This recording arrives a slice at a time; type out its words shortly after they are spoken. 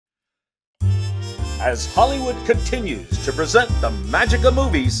As Hollywood continues to present the magic of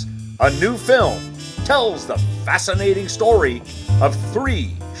movies, a new film tells the fascinating story of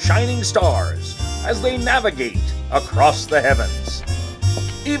three shining stars as they navigate across the heavens.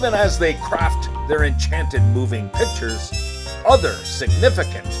 Even as they craft their enchanted moving pictures, other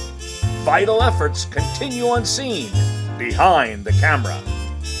significant, vital efforts continue unseen behind the camera.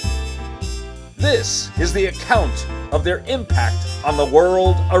 This is the account of their impact on the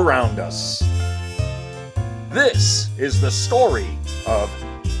world around us. This is the story of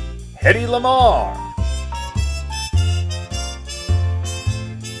Hedy Lamarr,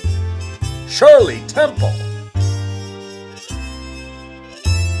 Shirley Temple,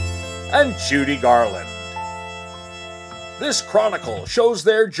 and Judy Garland. This chronicle shows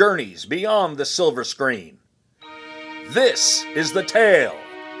their journeys beyond the silver screen. This is the tale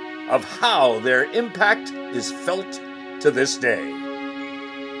of how their impact is felt to this day.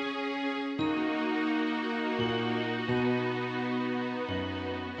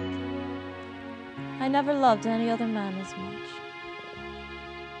 I never loved any other man as much.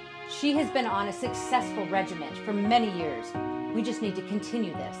 She has been on a successful regiment for many years. We just need to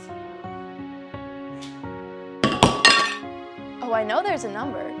continue this. Oh, I know there's a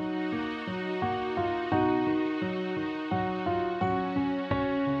number.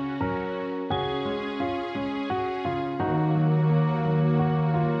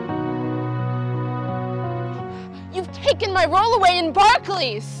 You've taken my role away in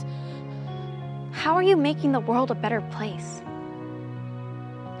Barclays! How are you making the world a better place?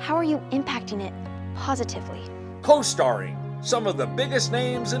 How are you impacting it positively? Co-starring some of the biggest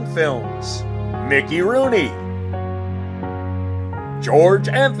names in films: Mickey Rooney, George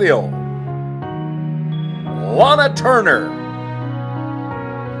Antheil, Lana Turner,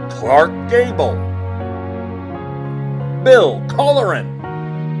 Clark Gable, Bill Colleran,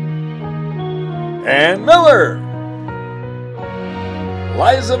 Ann Miller,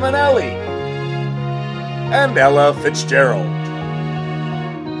 Liza Minnelli, and Ella Fitzgerald.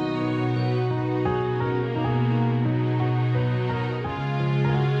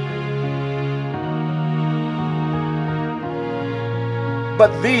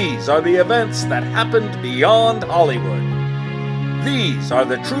 But these are the events that happened beyond Hollywood. These are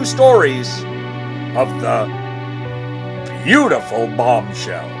the true stories of the beautiful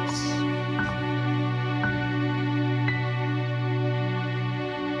Bombshells.